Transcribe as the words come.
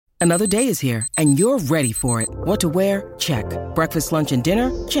Another day is here, and you're ready for it. What to wear? Check. Breakfast, lunch, and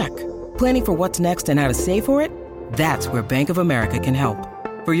dinner? Check. Planning for what's next and how to save for it? That's where Bank of America can help.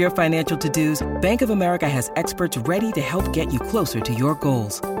 For your financial to-dos, Bank of America has experts ready to help get you closer to your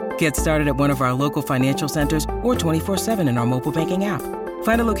goals. Get started at one of our local financial centers or 24/7 in our mobile banking app.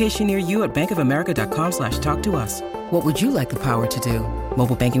 Find a location near you at bankofamerica.com/talktous. What would you like the power to do?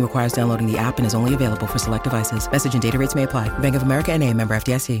 Mobile banking requires downloading the app and is only available for select devices. Message and data rates may apply. Bank of America N.A., member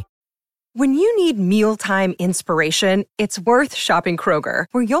FDIC. When you need mealtime inspiration, it's worth shopping Kroger,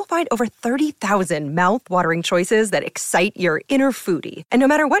 where you'll find over 30,000 mouth-watering choices that excite your inner foodie. And no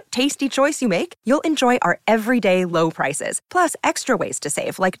matter what tasty choice you make, you'll enjoy our everyday low prices, plus extra ways to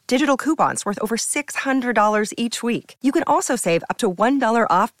save, like digital coupons worth over $600 each week. You can also save up to $1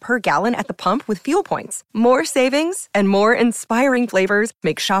 off per gallon at the pump with fuel points. More savings and more inspiring flavors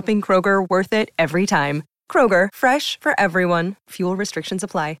make shopping Kroger worth it every time. Kroger, fresh for everyone. Fuel restrictions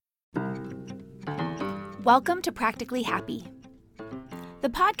apply. Welcome to Practically Happy, the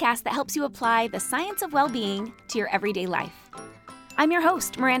podcast that helps you apply the science of well-being to your everyday life. I'm your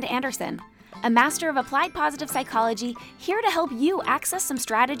host, Miranda Anderson, a master of applied positive psychology, here to help you access some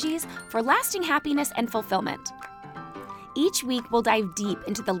strategies for lasting happiness and fulfillment. Each week, we'll dive deep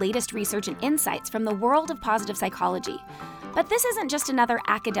into the latest research and insights from the world of positive psychology. But this isn't just another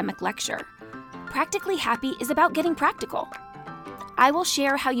academic lecture. Practically Happy is about getting practical. I will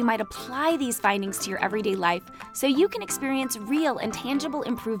share how you might apply these findings to your everyday life so you can experience real and tangible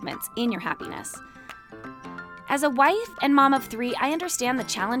improvements in your happiness. As a wife and mom of 3, I understand the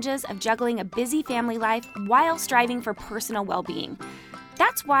challenges of juggling a busy family life while striving for personal well-being.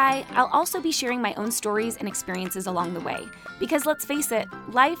 That's why I'll also be sharing my own stories and experiences along the way, because let's face it,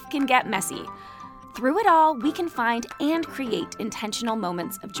 life can get messy. Through it all, we can find and create intentional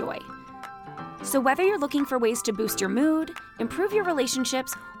moments of joy. So whether you're looking for ways to boost your mood, improve your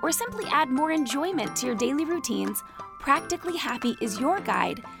relationships, or simply add more enjoyment to your daily routines, Practically Happy is your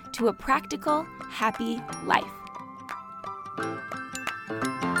guide to a practical, happy life.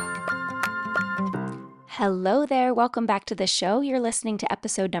 Hello there, welcome back to the show. You're listening to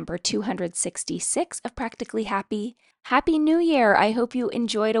episode number 266 of Practically Happy. Happy New Year! I hope you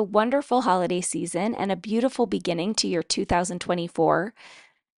enjoyed a wonderful holiday season and a beautiful beginning to your 2024.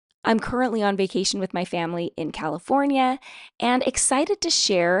 I'm currently on vacation with my family in California and excited to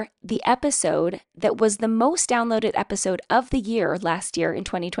share the episode that was the most downloaded episode of the year last year in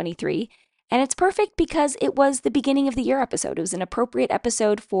 2023. And it's perfect because it was the beginning of the year episode. It was an appropriate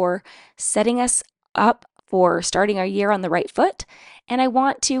episode for setting us up for starting our year on the right foot. And I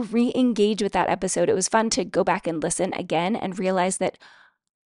want to re-engage with that episode. It was fun to go back and listen again and realize that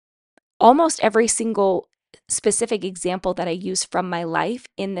almost every single specific example that I use from my life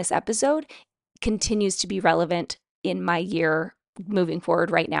in this episode continues to be relevant in my year moving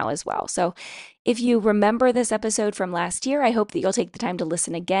forward right now as well. So if you remember this episode from last year, I hope that you'll take the time to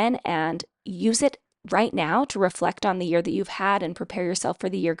listen again and use it right now to reflect on the year that you've had and prepare yourself for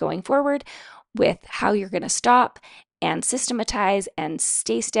the year going forward with how you're going to stop and systematize and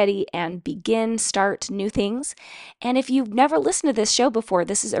stay steady and start new things. And if you've never listened to this show before,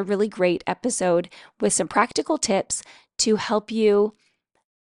 this is a really great episode with some practical tips to help you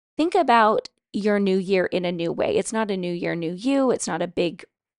think about your new year in a new way. It's not a new year, new you. It's not a big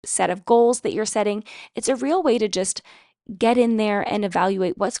set of goals that you're setting. It's a real way to just get in there and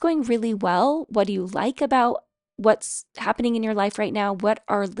evaluate what's going really well. What do you like about what's happening in your life right now? What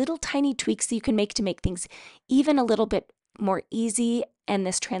are little tiny tweaks that you can make to make things even a little bit more easy? And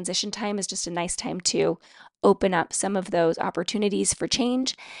this transition time is just a nice time to open up some of those opportunities for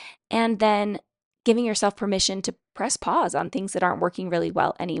change, and then giving yourself permission to press pause on things that aren't working really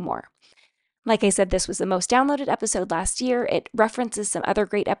well anymore. Like I said, this was the most downloaded episode last year. It references some other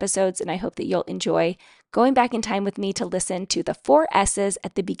great episodes, and I hope that you'll enjoy going back in time with me to listen to the 4 S's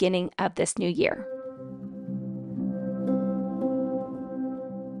at the beginning of this new year.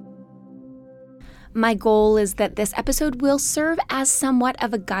 My goal is that this episode will serve as somewhat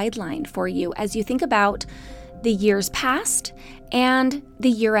of a guideline for you as you think about the years past and the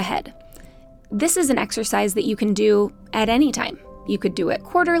year ahead. This is an exercise that you can do at any time. You could do it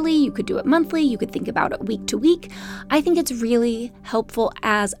quarterly, you could do it monthly, you could think about it week to week. I think it's really helpful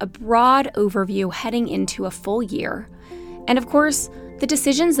as a broad overview heading into a full year. And of course, the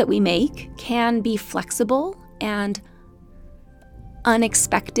decisions that we make can be flexible, and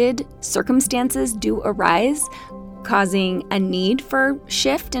unexpected circumstances do arise, causing a need for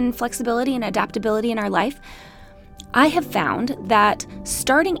shift and flexibility and adaptability in our life. I have found that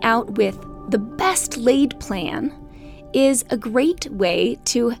starting out with the best laid plan is a great way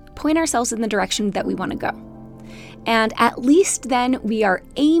to point ourselves in the direction that we want to go. And at least then we are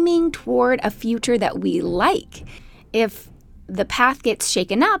aiming toward a future that we like. If the path gets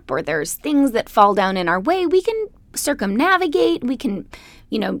shaken up or there's things that fall down in our way, we can circumnavigate, we can,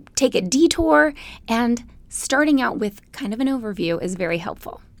 take a detour, and starting out with kind of an overview is very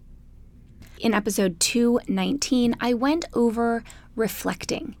helpful. In episode 219, I went over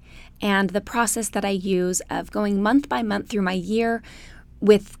reflecting and the process that I use of going month by month through my year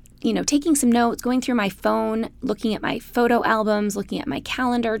with, taking some notes, going through my phone, looking at my photo albums, looking at my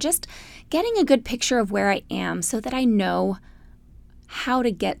calendar, just getting a good picture of where I am so that I know how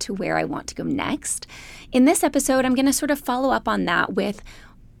to get to where I want to go next. In this episode, I'm going to sort of follow up on that with,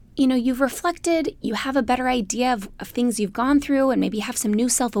 you've reflected, you have a better idea of things you've gone through and maybe have some new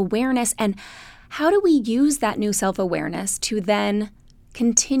self-awareness. And how do we use that new self-awareness to then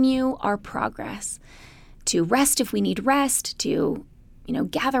continue our progress? To rest if we need rest, to,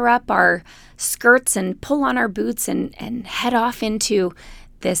 gather up our skirts and pull on our boots and head off into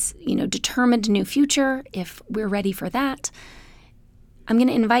this, determined new future if we're ready for that. I'm going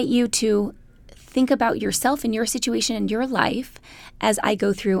to invite you to think about yourself and your situation in your life as I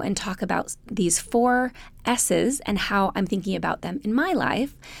go through and talk about these 4 S's and how I'm thinking about them in my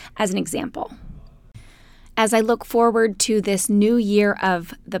life as an example. As I look forward to this new year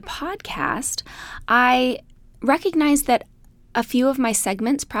of the podcast, I recognize that a few of my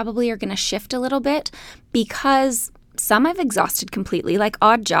segments probably are going to shift a little bit because some I've exhausted completely, like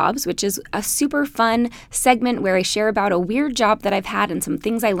Odd Jobs, which is a super fun segment where I share about a weird job that I've had and some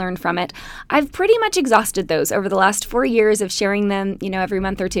things I learned from it. I've pretty much exhausted those over the last 4 years of sharing them, every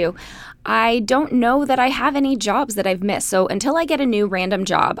month or two. I don't know that I have any jobs that I've missed. So until I get a new random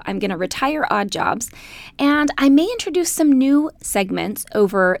job, I'm going to retire Odd Jobs. And I may introduce some new segments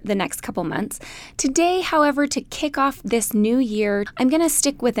over the next couple months. Today, however, to kick off this new year, I'm going to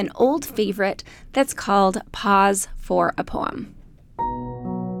stick with an old favorite that's called Pause for a Poem.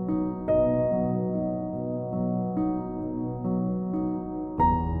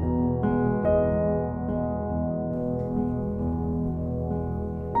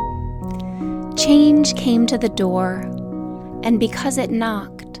 Change came to the door, and because it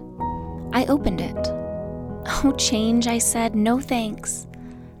knocked, I opened it. Oh, change, I said, no thanks.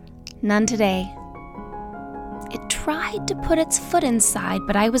 None today. It tried to put its foot inside,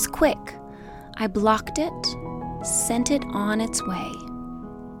 but I was quick. I blocked it, sent it on its way.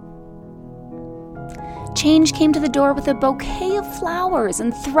 Change came to the door with a bouquet of flowers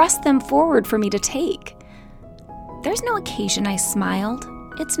and thrust them forward for me to take. There's no occasion, I smiled.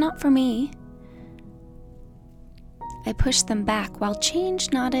 It's not for me. I pushed them back while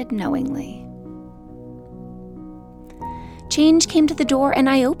change nodded knowingly. Change came to the door and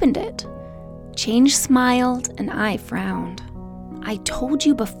I opened it. Change smiled and I frowned. I told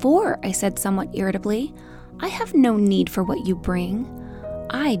you before, I said somewhat irritably. I have no need for what you bring.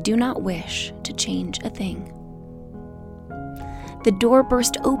 I do not wish to change a thing. The door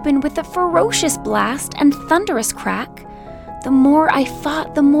burst open with a ferocious blast and thunderous crack. The more I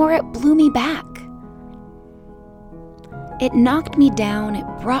fought, the more it blew me back. It knocked me down, it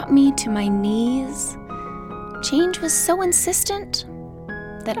brought me to my knees. Change was so insistent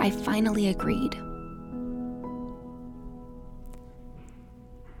that I finally agreed.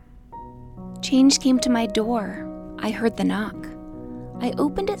 Change came to my door. I heard the knock. I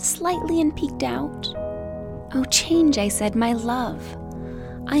opened it slightly and peeked out. Oh, change, I said, my love.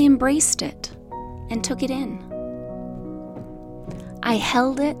 I embraced it and took it in. I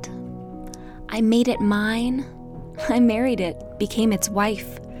held it. I made it mine. I married it, became its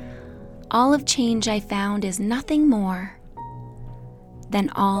wife. All of change I found is nothing more than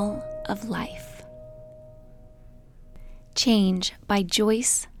all of life. Change by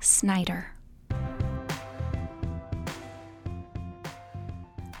Joyce Snyder.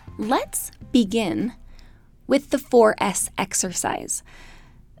 Let's begin with the 4S exercise.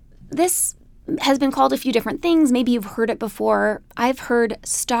 This has been called a few different things. Maybe you've heard it before. I've heard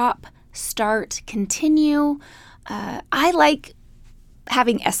stop, start, continue. I like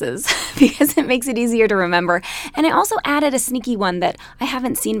having S's because it makes it easier to remember. And I also added a sneaky one that I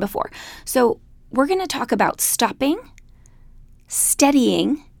haven't seen before. So we're going to talk about stopping,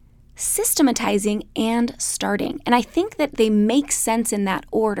 steadying, systematizing, and starting. And I think that they make sense in that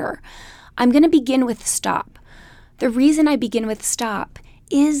order. I'm going to begin with stop. The reason I begin with stop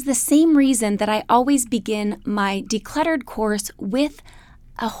is the same reason that I always begin my decluttered course with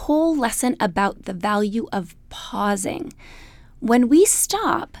a whole lesson about the value of pausing. When we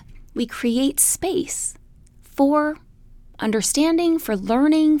stop, we create space for understanding, for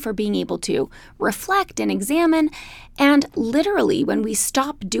learning, for being able to reflect and examine. And literally, when we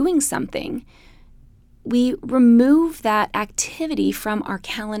stop doing something, we remove that activity from our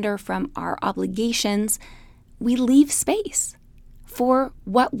calendar, from our obligations, we leave space for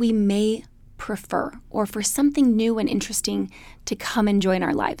what we may prefer or for something new and interesting to come and join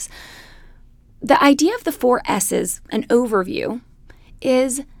our lives. The idea of the 4 S's, an overview,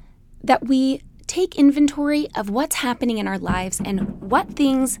 is that we take inventory of what's happening in our lives and what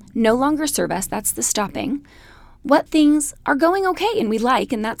things no longer serve us, that's the stopping, what things are going okay and we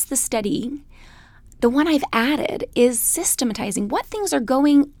like, and that's the steadying. The one I've added is systematizing. What things are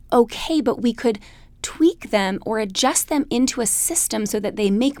going okay, but we could tweak them or adjust them into a system so that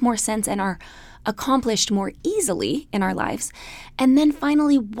they make more sense and are accomplished more easily in our lives. And then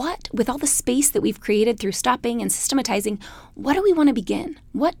finally, what, with all the space that we've created through stopping and systematizing, what do we want to begin?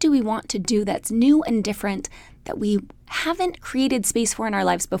 What do we want to do that's new and different that we haven't created space for in our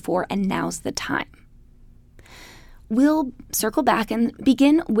lives before, and now's the time? We'll circle back and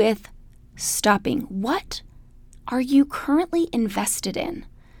begin with stopping. What are you currently invested in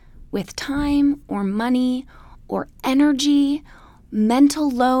with time or money or energy, mental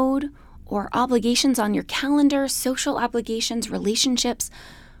load, or obligations on your calendar, social obligations, relationships?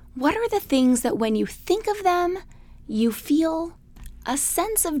 What are the things that when you think of them, you feel a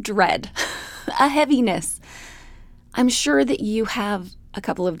sense of dread, a heaviness? I'm sure that you have a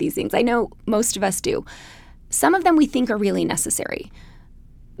couple of these things. I know most of us do. Some of them we think are really necessary.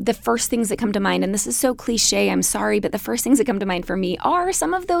 The first things that come to mind, and this is so cliche, I'm sorry, but the first things that come to mind for me are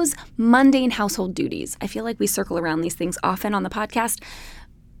some of those mundane household duties. I feel like we circle around these things often on the podcast.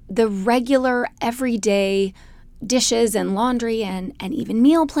 The regular, everyday dishes and laundry and even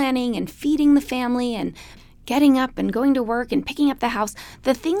meal planning and feeding the family and getting up and going to work and picking up the house,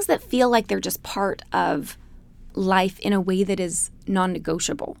 the things that feel like they're just part of life in a way that is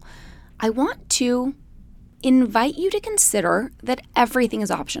non-negotiable. I want to invite you to consider that everything is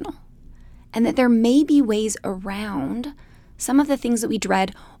optional and that there may be ways around some of the things that we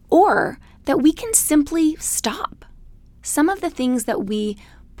dread, or that we can simply stop. Some of the things that we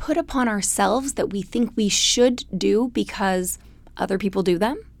put upon ourselves that we think we should do because other people do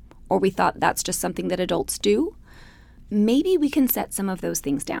them, or we thought that's just something that adults do, maybe we can set some of those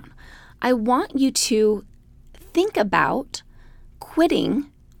things down. I want you to think about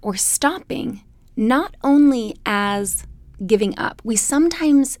quitting or stopping not only as giving up. We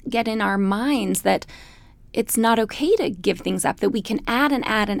sometimes get in our minds that it's not okay to give things up, that we can add and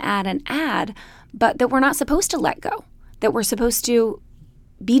add and add and add, but that we're not supposed to let go, that we're supposed to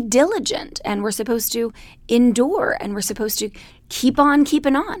be diligent and we're supposed to endure and we're supposed to keep on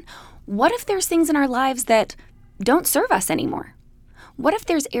keeping on. What if there's things in our lives that don't serve us anymore? What if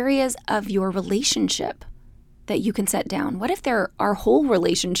there's areas of your relationship that you can set down? What if there are whole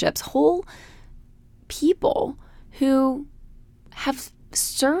relationships, whole people who have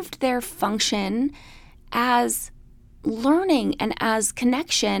served their function as learning and as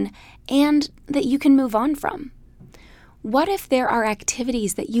connection, and that you can move on from? What if there are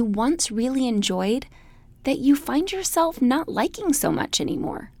activities that you once really enjoyed that you find yourself not liking so much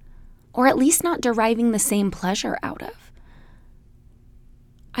anymore, or at least not deriving the same pleasure out of?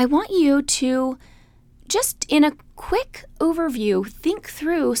 I want you to just in a quick overview, think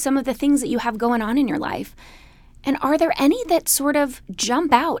through some of the things that you have going on in your life. And are there any that sort of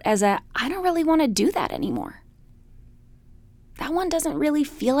jump out as I don't really want to do that anymore? That one doesn't really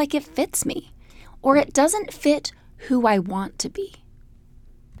feel like it fits me, or it doesn't fit who I want to be.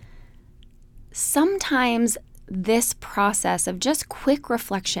 Sometimes this process of just quick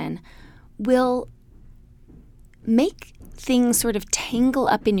reflection will make things sort of tangle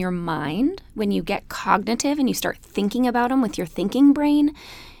up in your mind. When you get cognitive and you start thinking about them with your thinking brain,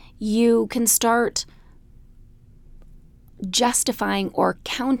 you can start justifying or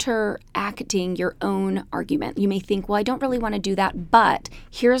counteracting your own argument. You may think, well, I don't really want to do that, but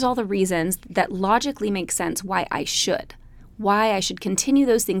here's all the reasons that logically make sense why I should continue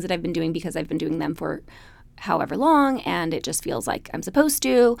those things that I've been doing because I've been doing them for however long and it just feels like I'm supposed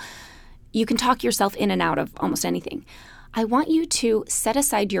to. You can talk yourself in and out of almost anything. I want you to set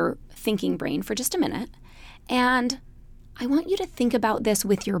aside your thinking brain for just a minute, and I want you to think about this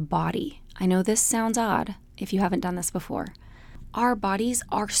with your body. I know this sounds odd if you haven't done this before. Our bodies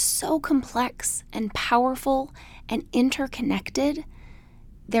are so complex and powerful and interconnected.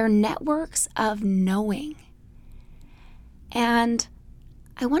 They're networks of knowing. And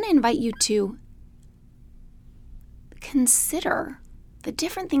I want to invite you to consider the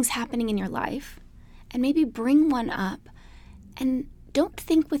different things happening in your life and maybe bring one up, and don't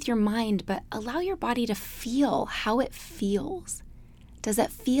think with your mind, but allow your body to feel how it feels. Does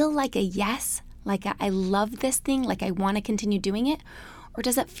it feel like a yes, like I love this thing, like I want to continue doing it? Or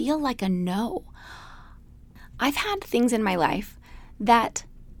does it feel like a no? I've had things in my life that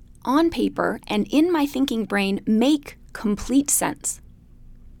on paper and in my thinking brain make complete sense.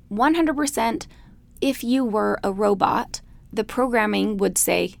 100%, if you were a robot, the programming would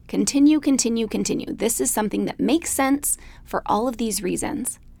say, continue, continue, continue. This is something that makes sense for all of these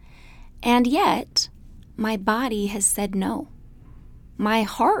reasons. And yet, my body has said no. My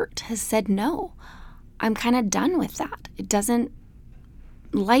heart has said no. I'm kind of done with that. It doesn't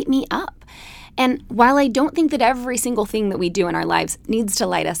light me up. And while I don't think that every single thing that we do in our lives needs to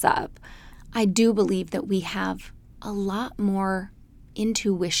light us up, I do believe that we have a lot more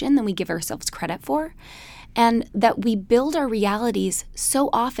intuition than we give ourselves credit for, and that we build our realities so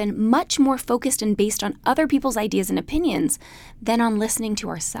often much more focused and based on other people's ideas and opinions than on listening to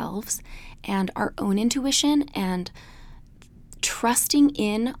ourselves and our own intuition and trusting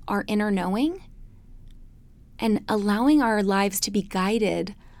in our inner knowing and allowing our lives to be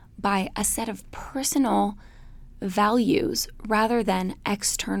guided by a set of personal values rather than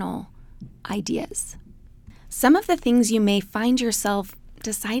external ideas. Some of the things you may find yourself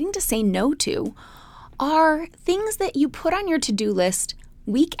deciding to say no to are things that you put on your to-do list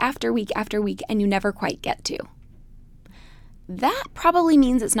week after week after week and you never quite get to. That probably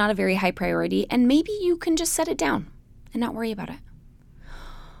means it's not a very high priority, and maybe you can just set it down and not worry about it.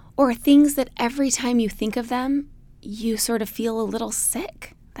 Or things that every time you think of them, you sort of feel a little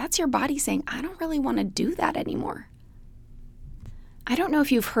sick. That's your body saying, I don't really want to do that anymore. I don't know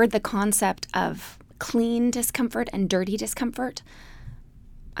if you've heard the concept of clean discomfort and dirty discomfort.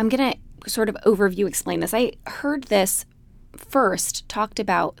 I'm going to sort of overview explain this. I heard this first talked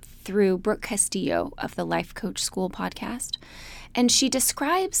about through Brooke Castillo of the Life Coach School podcast. And she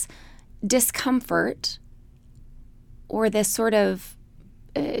describes discomfort, or this sort of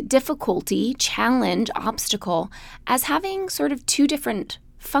difficulty, challenge, obstacle, as having sort of two different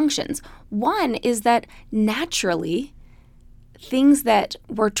functions. One is that naturally, things that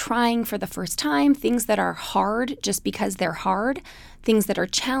we're trying for the first time, things that are hard just because they're hard, things that are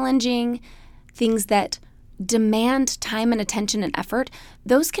challenging, things that demand time and attention and effort,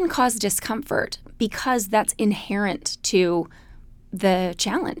 those can cause discomfort because that's inherent to the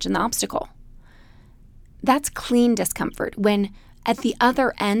challenge and the obstacle. That's clean discomfort, when at the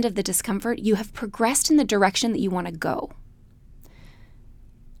other end of the discomfort, you have progressed in the direction that you want to go.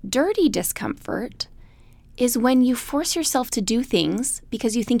 Dirty discomfort is when you force yourself to do things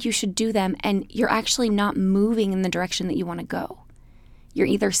because you think you should do them and you're actually not moving in the direction that you want to go. You're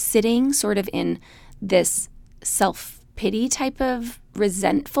either sitting sort of in this self-pity type of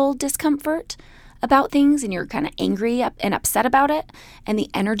resentful discomfort about things, and you're kind of angry and upset about it, and the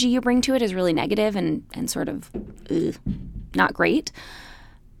energy you bring to it is really negative and sort of not great.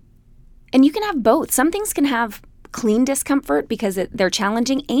 And you can have both. Some things can have clean discomfort because they're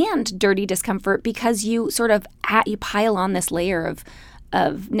challenging, and dirty discomfort because you sort of you pile on this layer of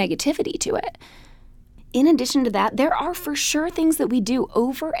negativity to it. In addition to that, there are for sure things that we do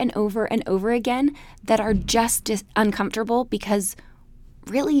over and over and over again that are just uncomfortable because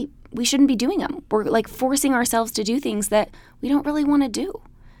really we shouldn't be doing them. We're like forcing ourselves to do things that we don't really want to do.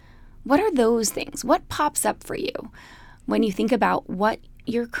 What are those things? What pops up for you when you think about what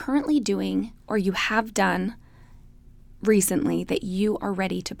you're currently doing or you have done recently that you are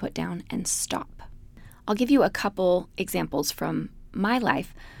ready to put down and stop? I'll give you a couple examples from my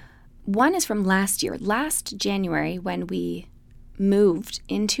life. One is from last year. Last January, when we moved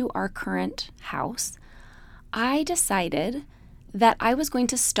into our current house, I decided that I was going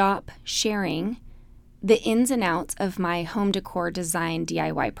to stop sharing the ins and outs of my home decor design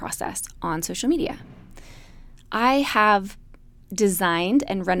DIY process on social media. I have designed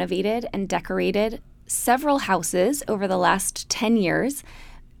and renovated and decorated several houses over the last 10 years.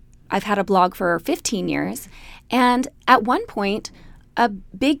 I've had a blog for 15 years. And at one point, a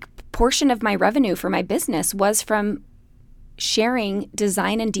big portion of my revenue for my business was from sharing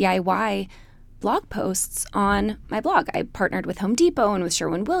design and DIY blog posts on my blog. I partnered with Home Depot and with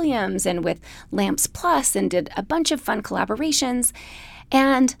Sherwin-Williams and with Lamps Plus and did a bunch of fun collaborations.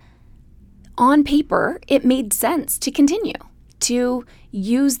 And on paper, it made sense to continue to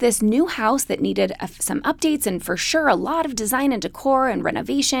use this new house that needed some updates and for sure a lot of design and decor and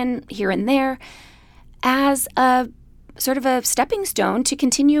renovation here and there as a sort of a stepping stone to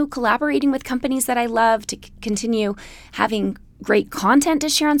continue collaborating with companies that I love, to continue having great content to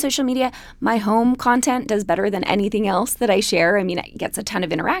share on social media. My home content does better than anything else that I share. I mean, it gets a ton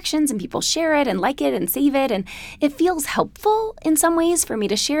of interactions and people share it and like it and save it. And it feels helpful in some ways for me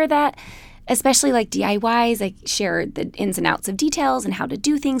to share that, especially like DIYs. I share the ins and outs of details and how to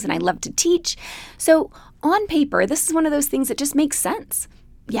do things, and I love to teach. So on paper, this is one of those things that just makes sense.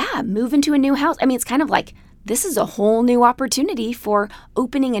 Yeah, move into a new house. I mean, it's kind of like this is a whole new opportunity for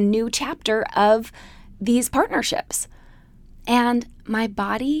opening a new chapter of these partnerships. And my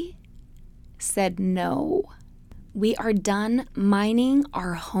body said no. We are done mining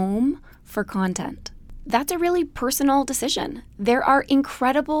our home for content. That's a really personal decision. There are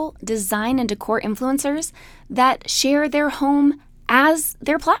incredible design and decor influencers that share their home as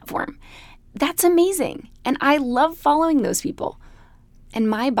their platform. That's amazing. And I love following those people. And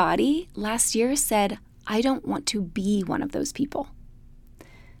my body last year said, I don't want to be one of those people.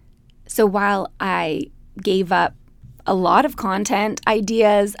 So while I gave up a lot of content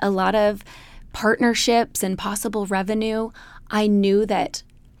ideas, a lot of partnerships and possible revenue, I knew that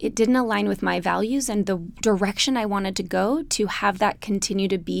it didn't align with my values and the direction I wanted to go to have that continue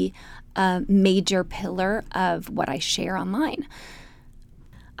to be a major pillar of what I share online.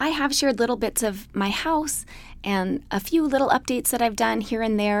 I have shared little bits of my house and a few little updates that I've done here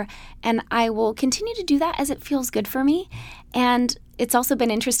and there, and I will continue to do that as it feels good for me. And it's also been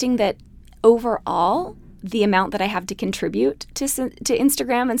interesting that overall, the amount that I have to contribute to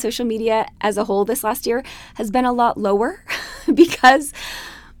Instagram and social media as a whole this last year has been a lot lower because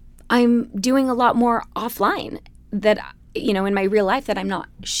I'm doing a lot more offline that, in my real life that I'm not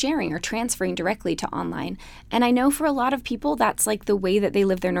sharing or transferring directly to online. And I know for a lot of people, that's like the way that they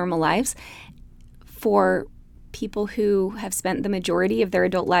live their normal lives. For people who have spent the majority of their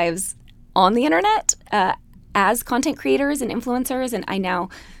adult lives on the internet as content creators and influencers, and I now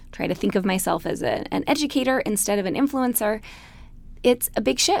try to think of myself as an educator instead of an influencer, it's a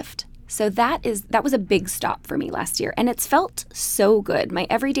big shift. So that was a big stop for me last year, and it's felt so good. My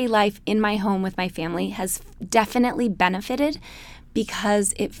everyday life in my home with my family has definitely benefited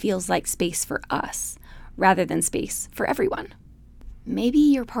because it feels like space for us rather than space for everyone. Maybe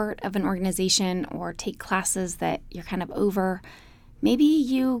you're part of an organization or take classes that you're kind of over. Maybe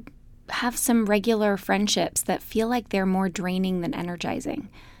you have some regular friendships that feel like they're more draining than energizing.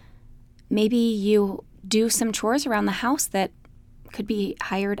 Maybe you do some chores around the house that could be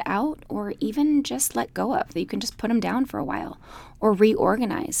hired out or even just let go of, that you can just put them down for a while or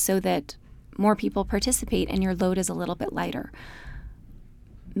reorganize so that more people participate and your load is a little bit lighter.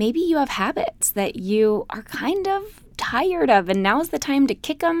 Maybe you have habits that you are kind of tired of and now's the time to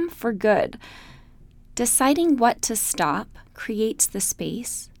kick them for good. Deciding what to stop creates the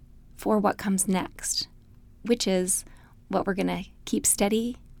space for what comes next, which is what we're going to keep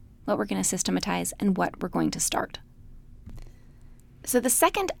steady, what we're going to systematize, and what we're going to start. So the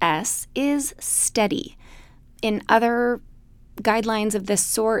second S is steady. In other guidelines of this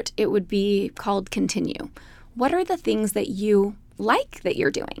sort, it would be called continue. What are the things that you like that you're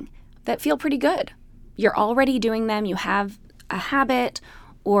doing that feel pretty good? You're already doing them, you have a habit,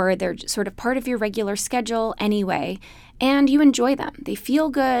 or they're sort of part of your regular schedule anyway, and you enjoy them. They feel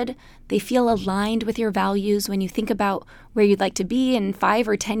good, they feel aligned with your values when you think about where you'd like to be in 5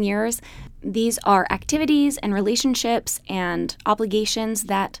 or 10 years. These are activities and relationships and obligations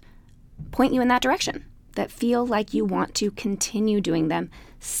that point you in that direction, that feel like you want to continue doing them.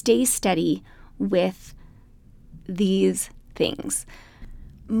 Stay steady with these things.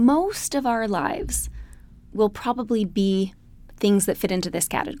 Most of our lives will probably be things that fit into this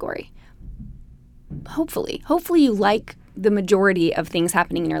category. Hopefully you like the majority of things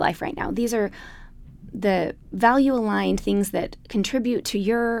happening in your life right now. These are the value-aligned things that contribute to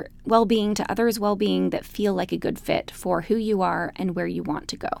your well-being, to others' well-being, that feel like a good fit for who you are and where you want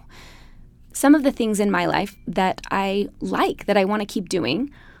to go. Some of the things in my life that I like, that I want to keep doing,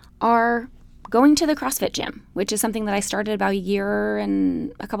 are going to the CrossFit gym, which is something that I started about a year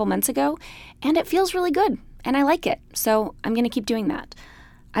and a couple months ago, and it feels really good, and I like it, so I'm going to keep doing that.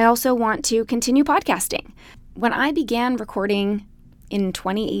 I also want to continue podcasting. When I began recording in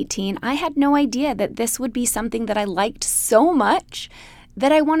 2018, I had no idea that this would be something that I liked so much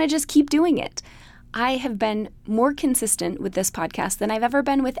that I want to just keep doing it. I have been more consistent with this podcast than I've ever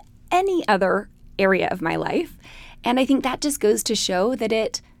been with any other area of my life. And I think that just goes to show that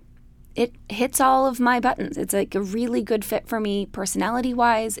it hits all of my buttons. It's like a really good fit for me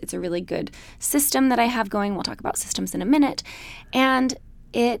personality-wise. It's a really good system that I have going. We'll talk about systems in a minute. And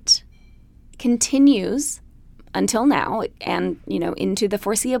it continues until now and, into the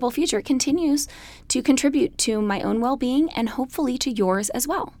foreseeable future. It continues to contribute to my own well-being and hopefully to yours as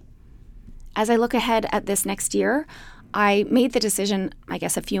well. As I look ahead at this next year, I made the decision, I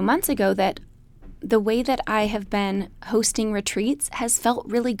guess, a few months ago that the way that I have been hosting retreats has felt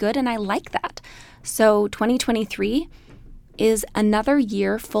really good, and I like that. So 2023 is another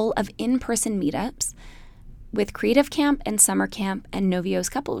year full of in-person meetups with Creative Camp and Summer Camp and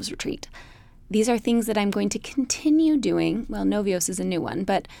Novios Couples Retreat. These are things that I'm going to continue doing. Well, Novios is a new one,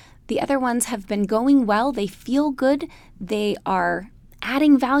 but The other ones have been going well. They feel good. They are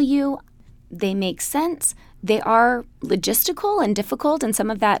adding value. They make sense. They are logistical and difficult, and some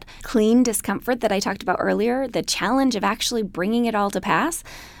of that clean discomfort that I talked about earlier, the challenge of actually bringing it all to pass,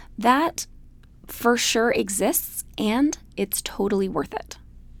 that for sure exists, and it's totally worth it.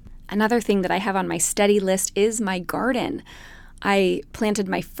 Another thing that I have on my steady list is my garden. I planted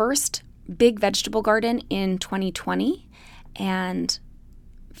my first big vegetable garden in 2020 and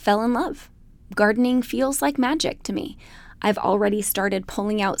fell in love. Gardening feels like magic to me. I've already started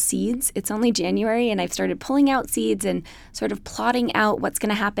pulling out seeds. It's only January and I've started pulling out seeds and sort of plotting out what's going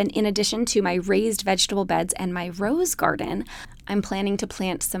to happen in addition to my raised vegetable beds and my rose garden. I'm planning to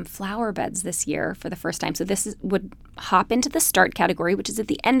plant some flower beds this year for the first time. So would hop into the start category, which is at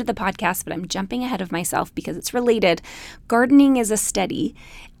the end of the podcast, but I'm jumping ahead of myself because it's related. Gardening is a steady,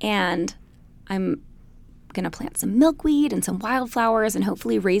 and I'm going to plant some milkweed and some wildflowers and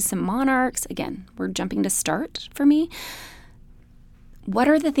hopefully raise some monarchs. Again, we're jumping to start for me. What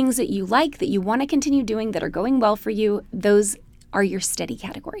are the things that you like, that you want to continue doing, that are going well for you? Those are your steady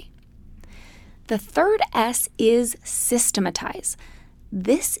category. The third S is systematize.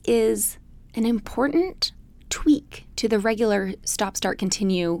 This is an important tweak to the regular stop, start,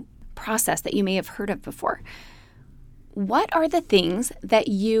 continue process that you may have heard of before. What are the things that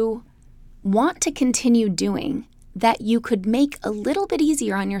you want to continue doing that you could make a little bit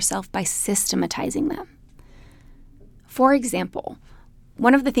easier on yourself by systematizing them? For example,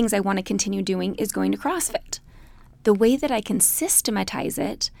 one of the things I want to continue doing is going to CrossFit. The way that I can systematize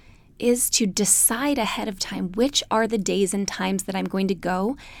it is to decide ahead of time which are the days and times that I'm going to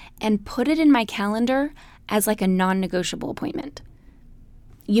go and put it in my calendar as like a non-negotiable appointment.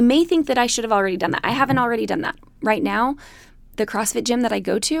 You may think that I should have already done that. I haven't already done that. Right now, the CrossFit gym that I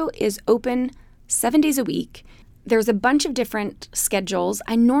go to is open 7 days a week. There's a bunch of different schedules.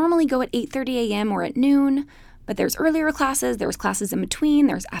 I normally go at 8:30 a.m. or at noon, but there's earlier classes, there's classes in between,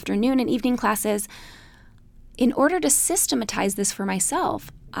 there's afternoon and evening classes. In order to systematize this for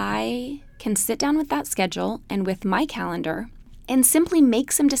myself, I can sit down with that schedule and with my calendar and simply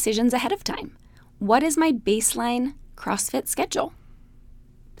make some decisions ahead of time. What is my baseline CrossFit schedule?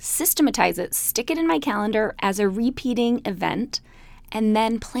 Systematize it, stick it in my calendar as a repeating event, and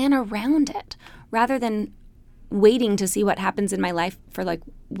then plan around it rather than waiting to see what happens in my life for like,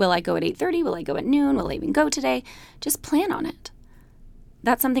 will I go at 8:30? Will I go at noon? Will I even go today? Just plan on it.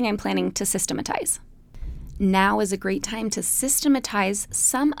 That's something I'm planning to systematize. Now is a great time to systematize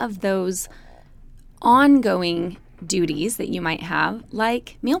some of those ongoing duties that you might have,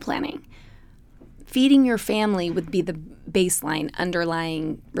 like meal planning. Feeding your family would be the baseline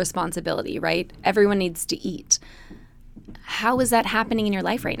underlying responsibility, right? Everyone needs to eat. How is that happening in your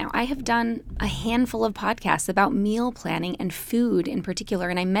life right now? I have done a handful of podcasts about meal planning and food in particular,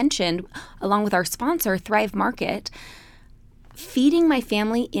 and I mentioned, along with our sponsor, Thrive Market, feeding my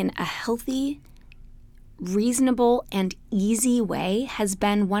family in a healthy, reasonable, and easy way has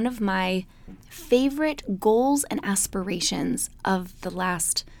been one of my favorite goals and aspirations of the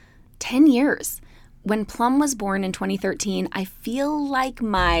last 10 years. When Plum was born in 2013, I feel like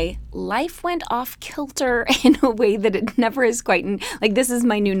my life went off kilter in a way that it never is quite. Like, this is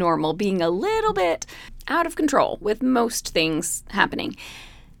my new normal, being a little bit out of control with most things happening.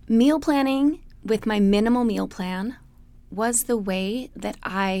 Meal planning with my minimal meal plan was the way that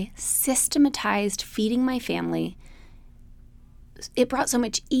I systematized feeding my family. It brought so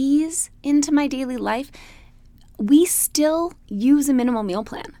much ease into my daily life. We still use a minimal meal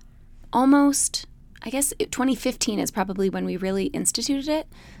plan. Almost, I guess 2015 is probably when we really instituted it.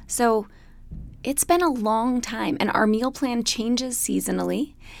 So it's been a long time, and our meal plan changes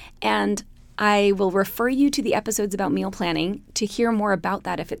seasonally. And I will refer you to the episodes about meal planning to hear more about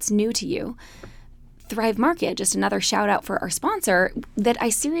that if it's new to you. Thrive Market, just another shout out for our sponsor that I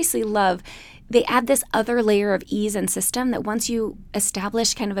seriously love. They add this other layer of ease and system that once you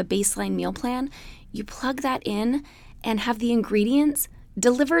establish kind of a baseline meal plan, you plug that in and have the ingredients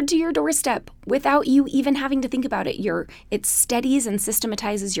delivered to your doorstep without you even having to think about it. It steadies and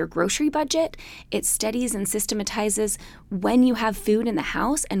systematizes your grocery budget. It steadies and systematizes when you have food in the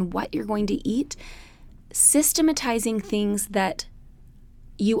house and what you're going to eat. Systematizing things that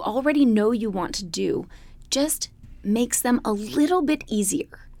you already know you want to do just makes them a little bit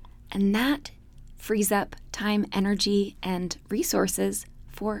easier. And that frees up time, energy, and resources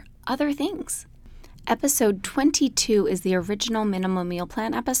for other things. Episode 22 is the original Minimal Meal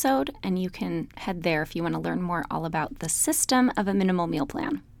Plan episode, and you can head there if you want to learn more all about the system of a minimal meal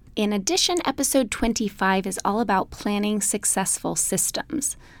plan. In addition, episode 25 is all about planning successful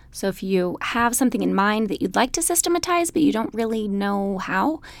systems. So if you have something in mind that you'd like to systematize, but you don't really know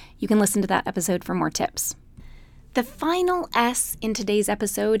how, you can listen to that episode for more tips. The final S in today's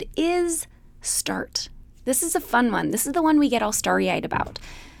episode is start. This is a fun one. This is the one we get all starry-eyed about.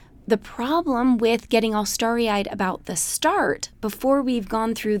 The problem with getting all starry-eyed about the start before we've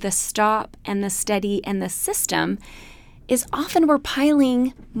gone through the stop and the steady and the system is often we're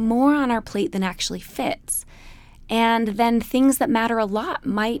piling more on our plate than actually fits. And then things that matter a lot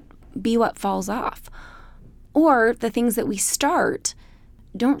might be what falls off. Or the things that we start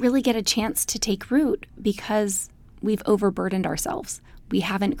don't really get a chance to take root because we've overburdened ourselves. We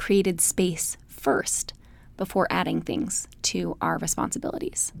haven't created space first before adding things to our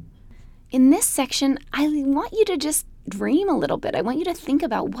responsibilities. In this section, I want you to just dream a little bit. I want you to think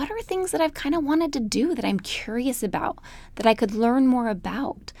about what are things that I've kind of wanted to do that I'm curious about, that I could learn more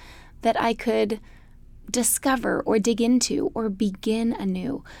about, that I could discover or dig into or begin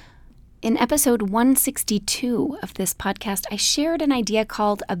anew. In episode 162 of this podcast, I shared an idea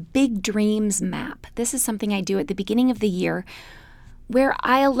called a big dreams map. This is something I do at the beginning of the year where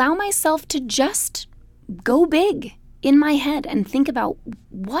I allow myself to just go big in my head and think about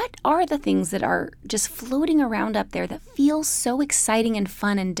what are the things that are just floating around up there that feel so exciting and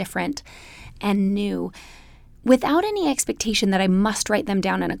fun and different and new without any expectation that I must write them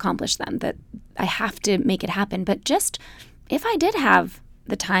down and accomplish them, that I have to make it happen. But just if I did have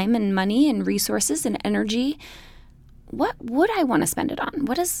the time and money and resources and energy, what would I want to spend it on?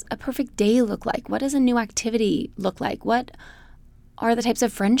 What does a perfect day look like? What does a new activity look like? What are the types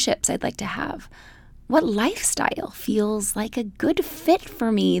of friendships I'd like to have? What lifestyle feels like a good fit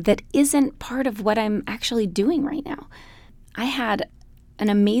for me that isn't part of what I'm actually doing right now? I had an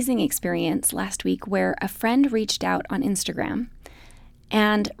amazing experience last week where a friend reached out on Instagram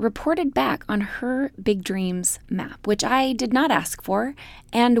and reported back on her big dreams map, which I did not ask for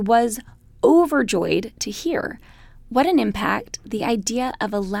and was overjoyed to hear what an impact the idea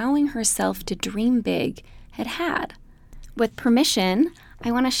of allowing herself to dream big had had. With permission,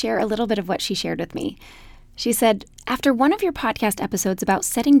 I want to share a little bit of what she shared with me. She said, "After one of your podcast episodes about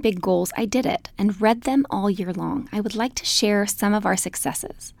setting big goals, I did it and read them all year long. I would like to share some of our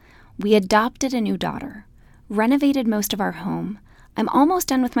successes. We adopted a new daughter, renovated most of our home. I'm almost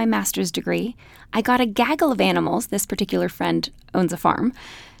done with my master's degree. I got a gaggle of animals. This particular friend owns a farm.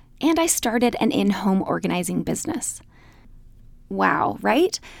 And I started an in-home organizing business." Wow,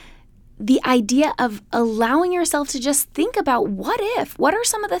 right? The idea of allowing yourself to just think about what are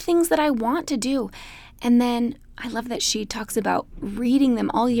some of the things that I want to do? And then I love that she talks about reading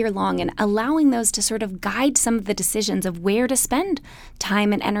them all year long and allowing those to sort of guide some of the decisions of where to spend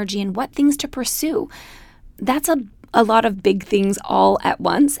time and energy and what things to pursue. That's a lot of big things all at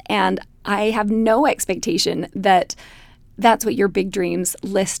once. And I have no expectation that that's what your big dreams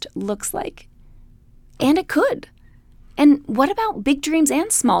list looks like. And it could. And what about big dreams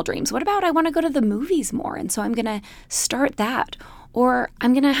and small dreams? What about I want to go to the movies more, and so I'm going to start that? Or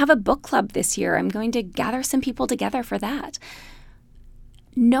I'm going to have a book club this year. I'm going to gather some people together for that.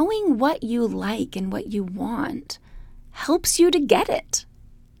 Knowing what you like and what you want helps you to get it.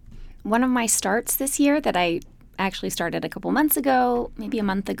 One of my starts this year that I actually started a couple months ago, maybe a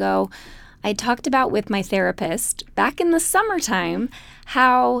month ago, I talked about with my therapist back in the summertime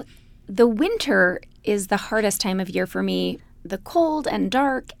how the winter is the hardest time of year for me. The cold and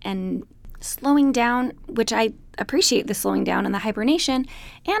dark and slowing down, which I appreciate the slowing down and the hibernation,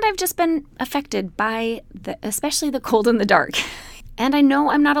 and I've just been affected by especially the cold and the dark. And I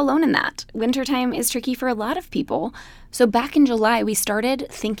know I'm not alone in that. Wintertime is tricky for a lot of people. So back in July, we started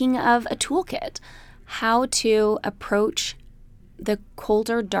thinking of a toolkit, how to approach the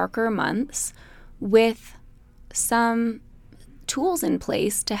colder, darker months with some tools in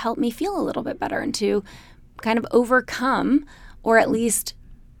place to help me feel a little bit better and to kind of overcome or at least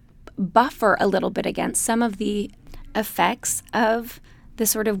buffer a little bit against some of the effects of the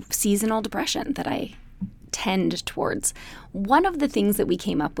sort of seasonal depression that I tend towards. One of the things that we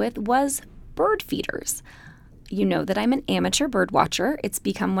came up with was bird feeders. You know that I'm an amateur bird watcher. It's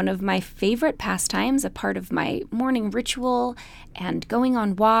become one of my favorite pastimes, a part of my morning ritual and going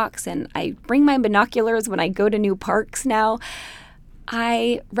on walks, and I bring my binoculars when I go to new parks now.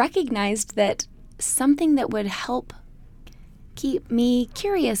 I recognized that something that would help keep me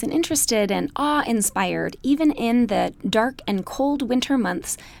curious and interested and awe-inspired, even in the dark and cold winter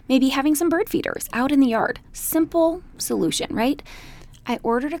months, maybe having some bird feeders out in the yard. Simple solution, right? I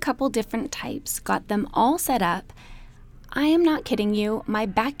ordered a couple different types, got them all set up. I am not kidding you. My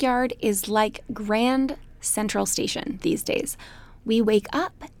backyard is like Grand Central Station these days. We wake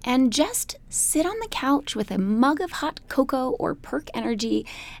up and just sit on the couch with a mug of hot cocoa or Perk Energy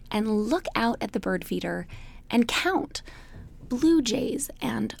and look out at the bird feeder and count blue jays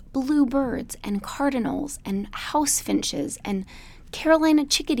and bluebirds and cardinals and house finches and Carolina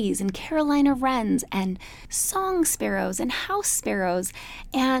chickadees and Carolina wrens and song sparrows and house sparrows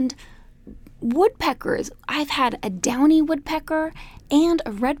and woodpeckers. I've had a downy woodpecker and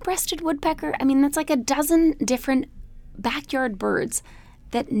a red-breasted woodpecker. I mean, that's like a dozen different backyard birds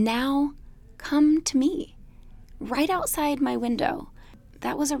that now come to me right outside my window.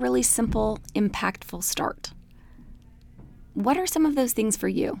 That was a really simple, impactful start. What are some of those things for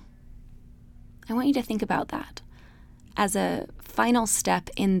you? I want you to think about that as a final step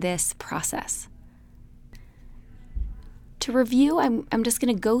in this process. To review, I'm just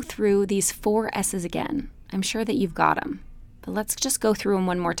going to go through these 4 S's again. I'm sure that you've got them, but let's just go through them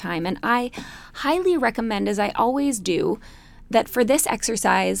one more time. And I highly recommend, as I always do, that for this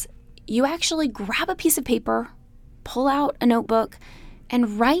exercise, you actually grab a piece of paper, pull out a notebook,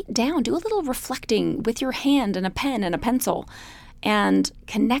 and write down, do a little reflecting with your hand and a pen and a pencil, and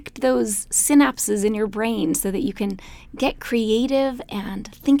connect those synapses in your brain so that you can get creative and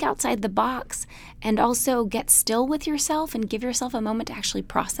think outside the box and also get still with yourself and give yourself a moment to actually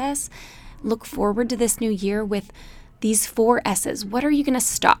process. Look forward to this new year with these 4 S's. What are you going to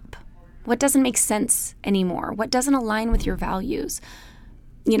stop? What doesn't make sense anymore? What doesn't align with your values?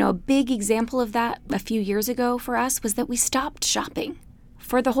 You know, a big example of that a few years ago for us was that we stopped shopping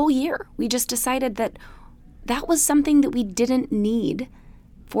for the whole year. We just decided that that was something that we didn't need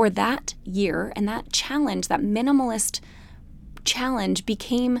for that year, and that challenge, that minimalist challenge,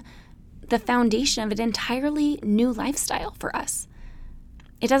 became the foundation of an entirely new lifestyle for us.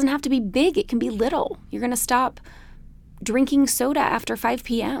 It doesn't have to be big, it can be little. You're going to stop drinking soda after 5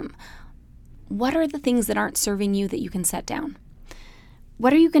 p.m. What are the things that aren't serving you that you can set down?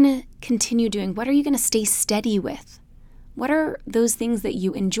 What are you going to continue doing? What are you going to stay steady with? What are those things that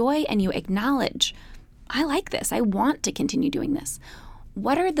you enjoy and you acknowledge? I like this. I want to continue doing this.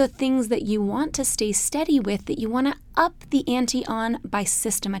 What are the things that you want to stay steady with that you want to up the ante on by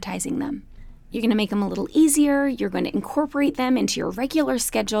systematizing them? You're going to make them a little easier. You're going to incorporate them into your regular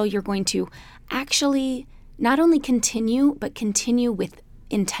schedule. You're going to actually not only continue, but continue with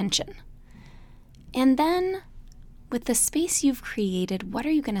intention. And then with the space you've created, what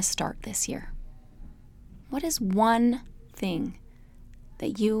are you going to start this year? What is one thing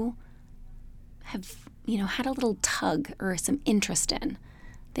that you have, had a little tug or some interest in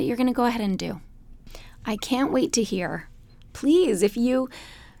that you're going to go ahead and do? I can't wait to hear. Please, if you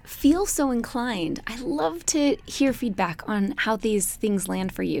feel so inclined, I love to hear feedback on how these things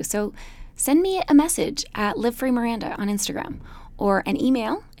land for you. So send me a message at livefreemiranda on Instagram, or an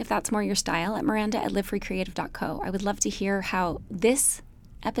email, if that's more your style, at miranda@livefreecreative.co. I would love to hear how this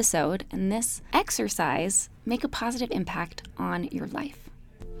episode and this exercise make a positive impact on your life.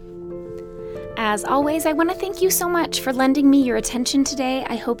 As always, I want to thank you so much for lending me your attention today.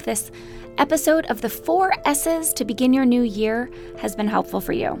 I hope this episode of the 4 S's to begin your new year has been helpful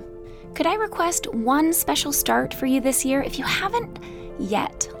for you. Could I request one special start for you this year? If you haven't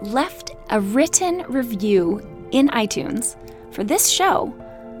yet left a written review in iTunes for this show,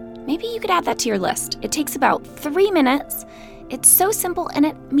 maybe you could add that to your list. It takes about 3 minutes. It's so simple and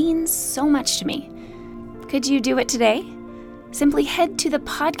it means so much to me. Could you do it today? Simply head to the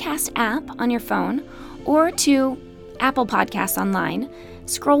podcast app on your phone or to Apple Podcasts online,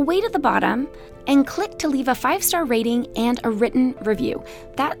 scroll way to the bottom, and click to leave a 5-star rating and a written review.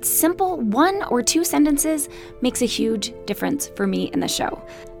 That simple 1 or 2 sentences makes a huge difference for me in the show.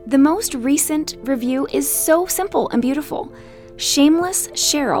 The most recent review is so simple and beautiful. Shameless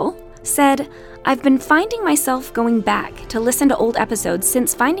Cheryl said, "I've been finding myself going back to listen to old episodes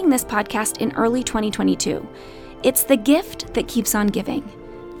since finding this podcast in early 2022. It's the gift that keeps on giving.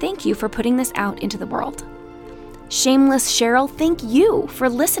 Thank you for putting this out into the world." Shameless Cheryl, thank you for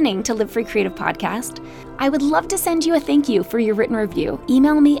listening to Live Free Creative Podcast. I would love to send you a thank you for your written review.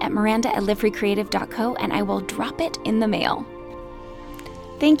 Email me at miranda@livefreecreative.co and I will drop it in the mail.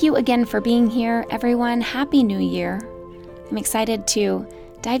 Thank you again for being here, everyone. Happy New Year. I'm excited to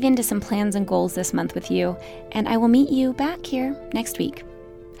dive into some plans and goals this month with you, and I will meet you back here next week.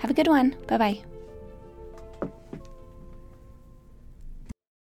 Have a good one. Bye-bye.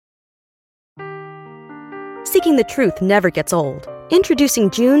 Seeking the truth never gets old. Introducing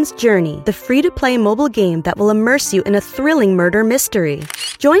June's Journey, the free-to-play mobile game that will immerse you in a thrilling murder mystery.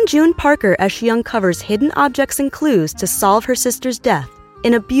 Join June Parker as she uncovers hidden objects and clues to solve her sister's death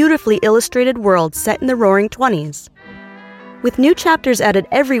in a beautifully illustrated world set in the Roaring 20s. With new chapters added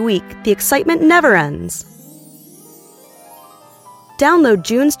every week, the excitement never ends. Download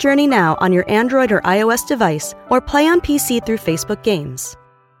June's Journey now on your Android or iOS device, or play on PC through Facebook Games.